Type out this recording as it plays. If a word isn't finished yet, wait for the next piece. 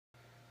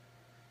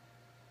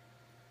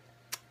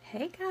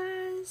Hey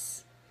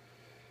guys.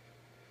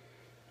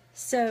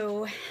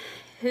 So,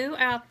 who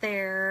out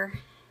there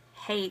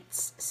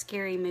hates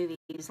scary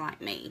movies like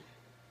me?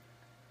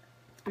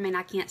 I mean,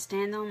 I can't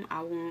stand them.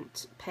 I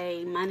won't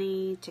pay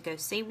money to go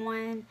see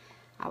one.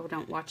 I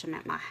don't watch them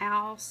at my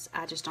house.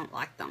 I just don't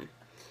like them.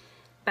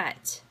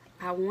 But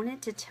I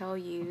wanted to tell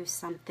you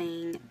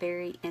something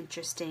very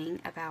interesting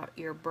about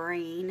your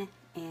brain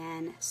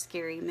and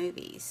scary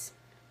movies.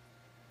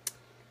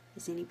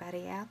 Is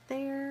anybody out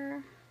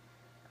there?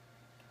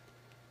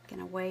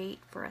 Gonna wait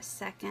for a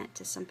second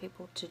to some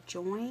people to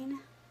join.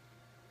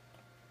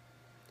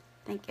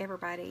 I think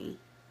everybody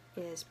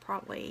is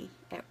probably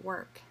at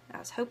work. I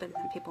was hoping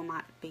some people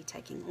might be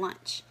taking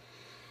lunch.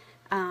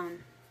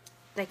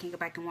 They can go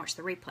back and watch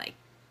the replay.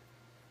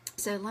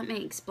 So let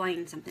me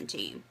explain something to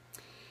you.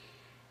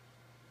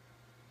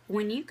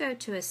 When you go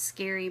to a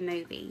scary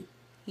movie,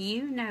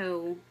 you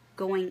know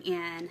going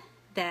in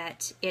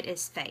that it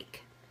is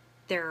fake.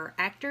 There are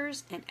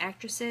actors and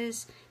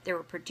actresses, there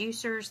were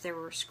producers, there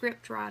were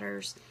script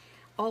writers,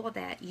 all of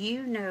that.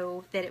 You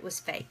know that it was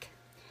fake.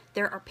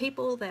 There are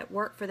people that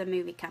work for the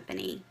movie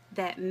company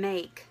that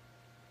make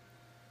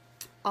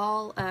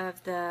all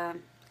of the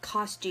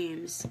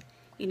costumes,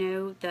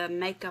 the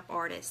makeup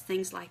artists,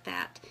 things like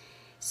that.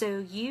 So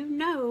you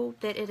know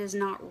that it is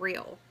not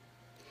real.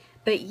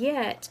 But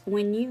yet,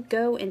 when you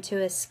go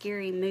into a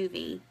scary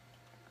movie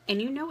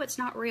and you know it's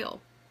not real,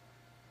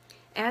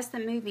 as the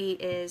movie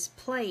is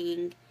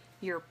playing,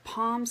 your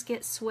palms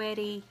get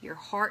sweaty, your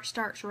heart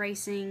starts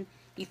racing,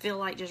 you feel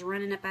like just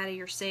running up out of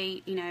your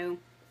seat,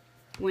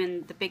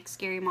 when the big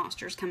scary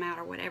monsters come out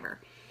or whatever.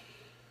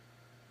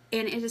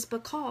 And it is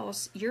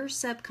because your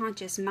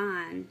subconscious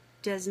mind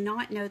does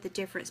not know the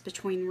difference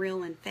between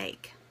real and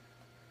fake.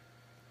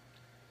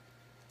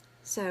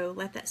 So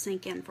let that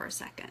sink in for a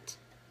second.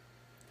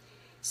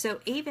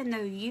 So even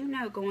though you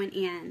know going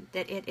in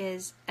that it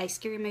is a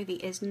scary movie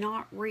is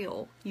not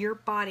real, your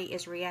body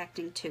is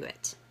reacting to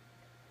it.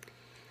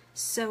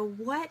 So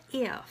what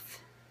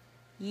if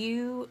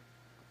you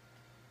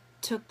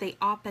took the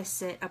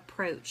opposite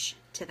approach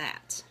to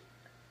that?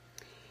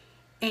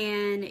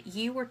 And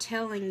you were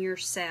telling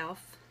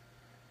yourself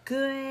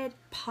good,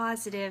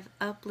 positive,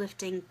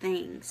 uplifting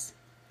things.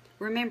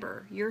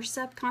 Remember, your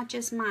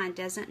subconscious mind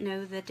doesn't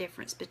know the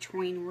difference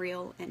between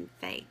real and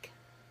fake.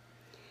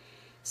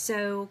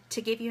 So,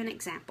 to give you an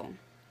example,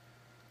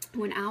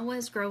 when I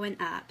was growing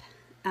up,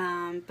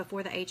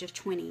 before the age of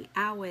 20,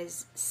 I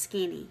was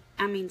skinny.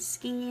 I mean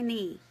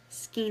skinny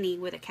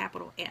with a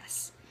capital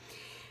S.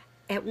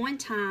 At one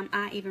time,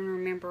 I even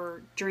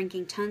remember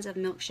drinking tons of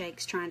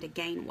milkshakes trying to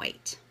gain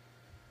weight.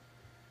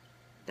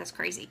 That's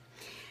crazy.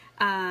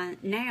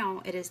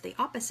 Now, it is the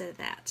opposite of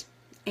that.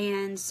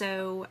 And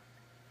so,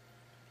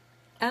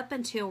 up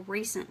until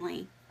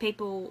recently,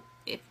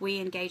 if we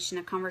engaged in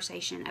a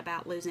conversation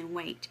about losing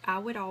weight, I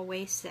would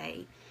always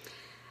say,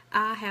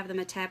 I have the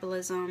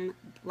metabolism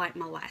like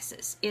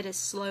molasses. It is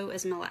slow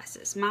as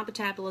molasses. My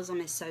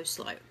metabolism is so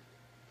slow.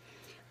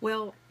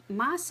 Well,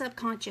 my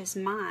subconscious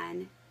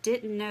mind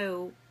didn't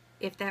know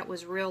if that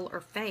was real or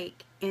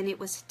fake, and I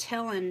was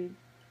telling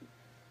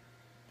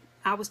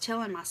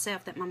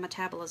myself that my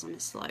metabolism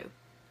is slow.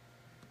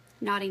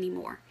 Not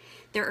anymore.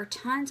 There are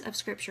tons of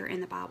scripture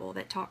in the Bible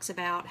that talks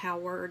about how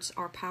words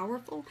are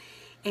powerful.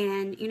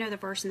 And you know the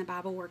verse in the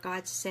Bible where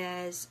God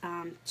says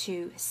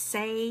to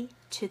say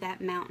to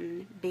that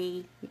mountain,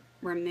 be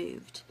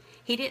removed.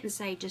 He didn't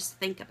say just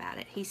think about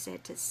it. He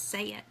said to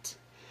say it.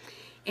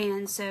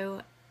 And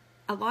so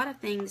a lot of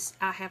things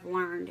I have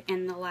learned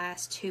in the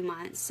last 2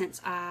 months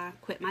since I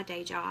quit my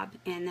day job.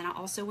 And then I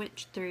also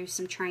went through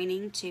some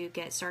training to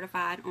get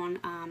certified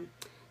on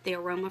the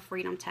Aroma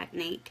Freedom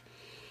Technique.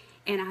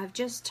 And I've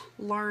just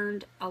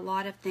learned a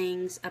lot of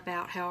things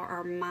about how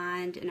our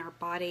mind and our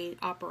body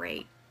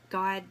operate.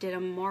 God did a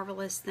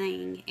marvelous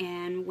thing,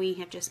 and we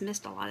have just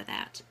missed a lot of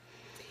that.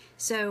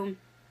 So,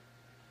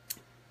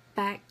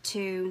 back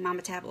to my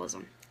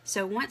metabolism.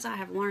 So, once I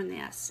have learned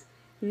this,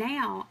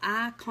 now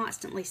I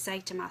constantly say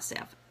to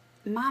myself,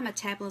 my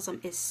metabolism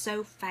is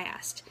so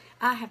fast.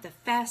 I have the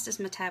fastest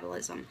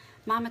metabolism.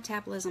 My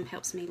metabolism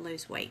helps me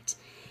lose weight.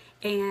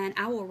 And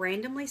I will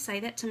randomly say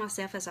that to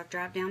myself as I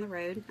drive down the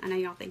road. I know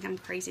y'all think I'm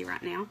crazy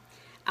right now.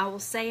 I will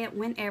say it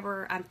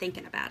whenever I'm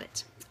thinking about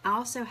it. I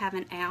also have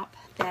an app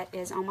that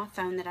is on my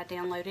phone that I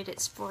downloaded.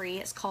 It's free.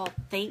 It's called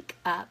Think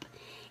Up.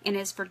 And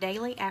it's for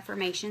daily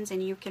affirmations.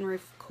 And you can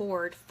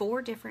record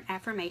 4 different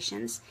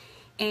affirmations.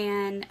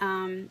 And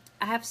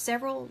I have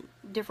several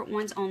different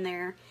ones on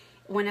there.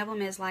 One of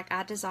them is like,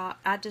 I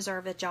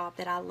deserve a job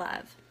that I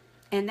love.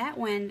 And that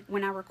one,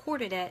 when I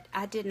recorded it,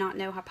 I did not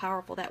know how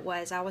powerful that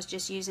was. I was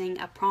just using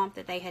a prompt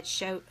that they had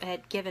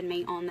given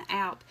me on the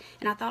app.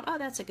 And I thought, oh,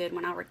 that's a good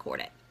one. I'll record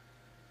it.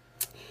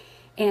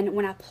 And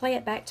when I play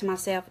it back to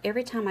myself,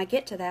 every time I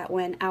get to that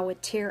one, I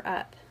would tear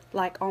up,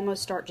 like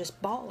almost start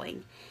just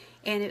bawling.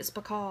 And it was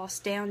because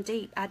down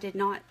deep, I did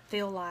not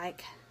feel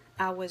like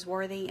I was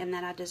worthy and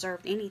that I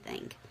deserved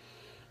anything.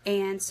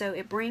 And so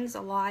it brings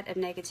a lot of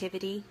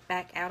negativity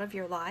back out of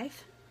your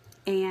life.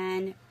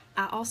 And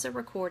I also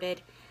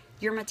recorded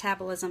your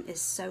metabolism is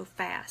so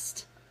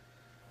fast.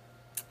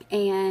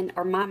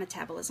 Or my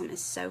metabolism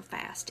is so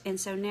fast. And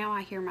so now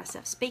I hear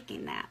myself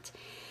speaking that.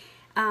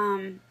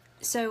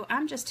 So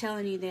I'm just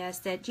telling you this,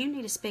 that you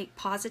need to speak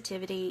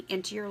positivity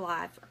into your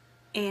life.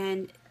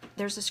 And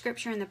there's a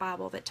scripture in the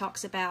Bible that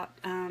talks about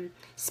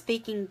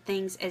speaking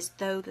things as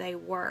though they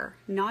were,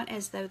 not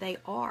as though they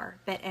are,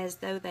 but as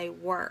though they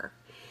were.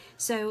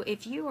 So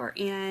if you are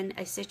in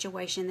a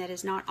situation that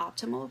is not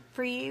optimal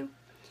for you,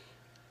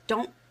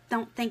 don't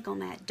think on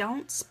that.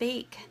 Don't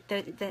speak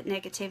that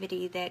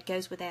negativity that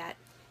goes with that.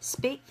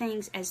 Speak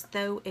things as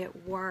though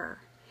it were.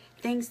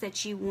 Things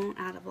that you want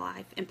out of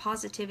life, and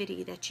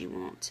positivity that you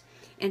want,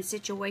 and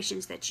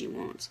situations that you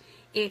want.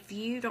 If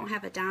you don't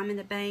have a dime in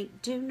the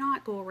bank, do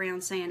not go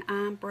around saying,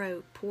 I'm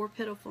broke, poor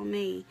pitiful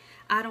me,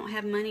 I don't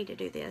have money to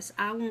do this,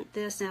 I want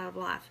this out of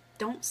life.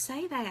 Don't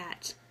say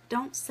that.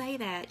 Don't say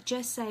that.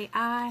 Just say,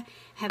 I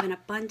have an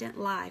abundant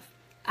life.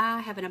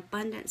 I have an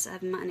abundance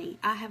of money.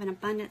 I have an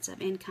abundance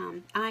of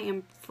income. I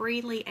am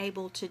freely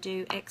able to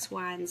do X,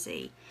 Y, and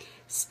Z.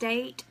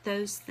 State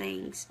those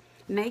things.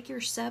 Make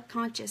your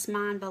subconscious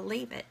mind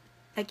believe it.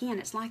 Again,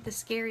 it's like the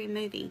scary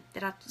movie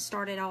that I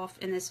started off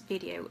in this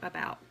video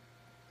about.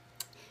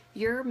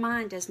 Your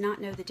mind does not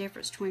know the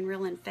difference between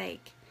real and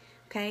fake.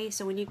 Okay,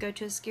 so when you go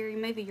to a scary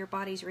movie, your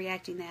body's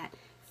reacting that.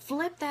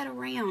 Flip that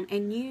around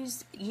and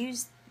use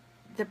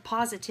the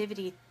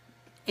positivity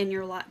in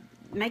your life.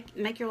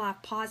 Make your life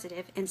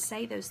positive and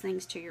say those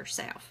things to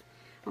yourself.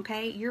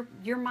 Okay,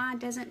 your mind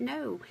doesn't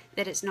know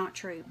that it's not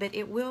true, but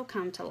it will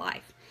come to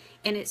life,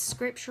 and it's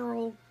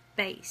scriptural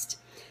based.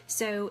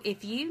 So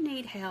if you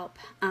need help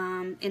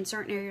in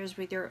certain areas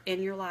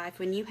in your life,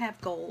 when you have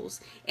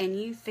goals and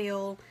you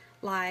feel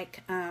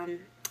like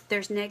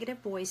there's negative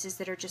voices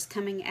that are just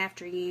coming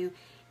after you,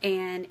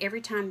 and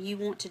every time you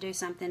want to do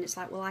something, it's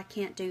like, well, I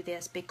can't do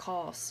this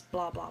because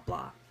blah blah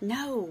blah.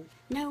 No.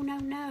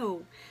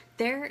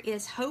 There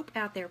is hope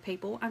out there,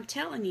 people. I'm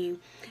telling you,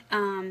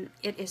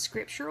 it is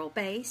scriptural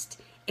based,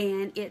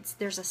 and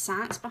there's a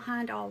science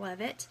behind all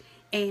of it.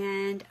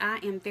 And I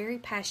am very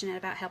passionate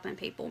about helping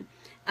people.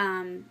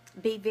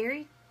 Be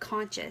very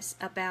conscious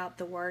about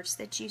the words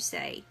that you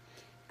say.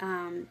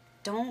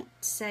 Don't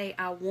say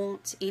I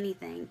want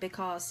anything,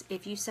 because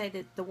if you say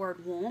that the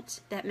word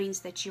want, that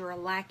means that you are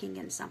lacking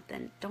in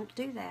something. Don't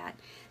do that.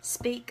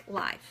 Speak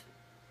life.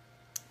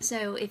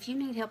 So if you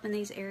need help in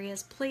these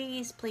areas,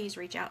 please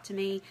reach out to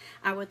me.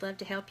 I would love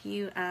to help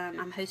you.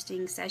 I'm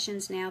hosting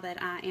sessions now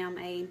that I am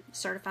a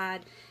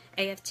certified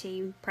AFT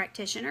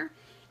practitioner.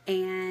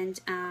 And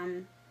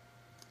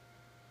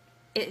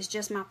it is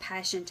just my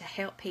passion to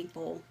help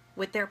people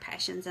with their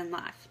passions in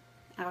life.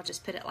 I'll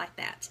just put it like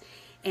that.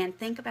 And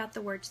think about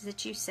the words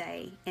that you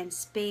say and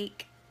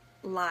speak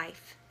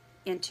life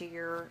into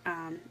your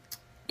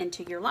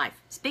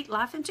life. Speak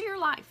life into your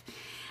life.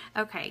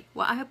 Okay,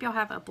 well, I hope y'all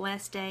have a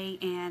blessed day.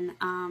 And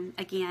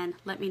again,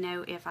 let me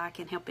know if I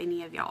can help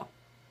any of y'all.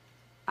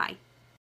 Bye.